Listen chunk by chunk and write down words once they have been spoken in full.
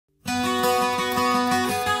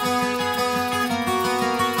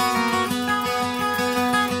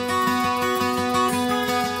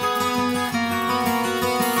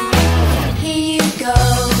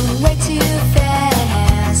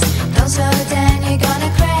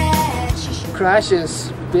Crash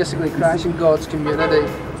is basically crashing God's community,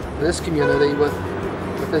 this community, with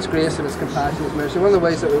His grace and His compassion, His mercy. One of the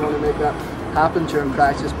ways that we want to make that happen during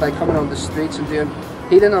Crash is by coming on the streets and doing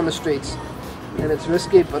healing on the streets. And it's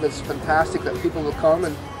risky, but it's fantastic that people will come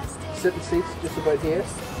and sit in seats just about here.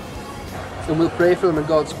 And we'll pray for them, and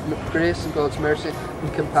God's grace and God's mercy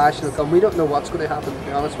and compassion will come. We don't know what's going to happen, to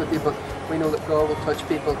be honest with you, but we know that God will touch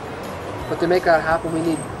people. But to make that happen, we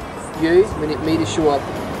need you, we need me to show up,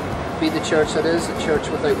 be the church that is a church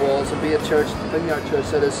without walls, and be a church, bring our church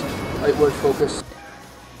that is outward focused.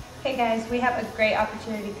 Hey guys, we have a great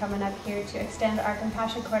opportunity coming up here to extend our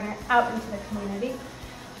Compassion Corner out into the community.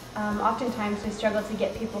 Oftentimes we struggle to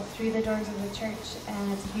get people through the doors of the church,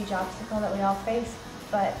 and it's a huge obstacle that we all face,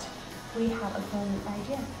 but we have a brilliant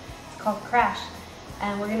idea. It's called Crash,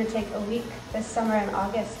 and we're going to take a week this summer in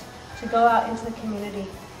August to go out into the community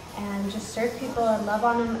and just serve people and love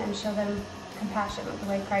on them and show them compassion the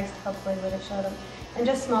way Christ hopefully would have showed them, in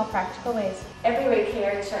just small practical ways. Every week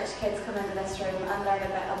here, church kids come into this room and learn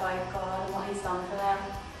a bit about God and what He's done for them,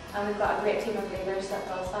 and we've got a great team of leaders that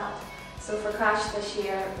does that. So for Crash this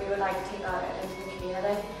year, we would like to take that out into the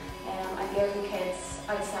community and give the kids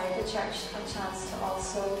outside the church a chance to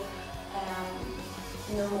also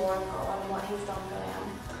know more of God and what He's done for them.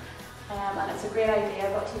 And it's a great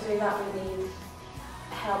idea, but to do that we need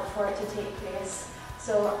help for it to take place.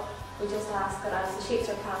 So we just ask that as the sheets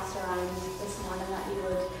are passed around this morning that you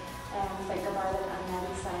would think about it and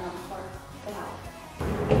maybe sign up for the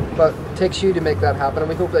help. But it takes you to make that happen, and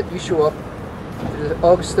we hope that you show up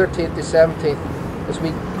August 13th to 17th as we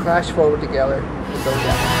crash forward together to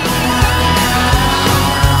Dungannon.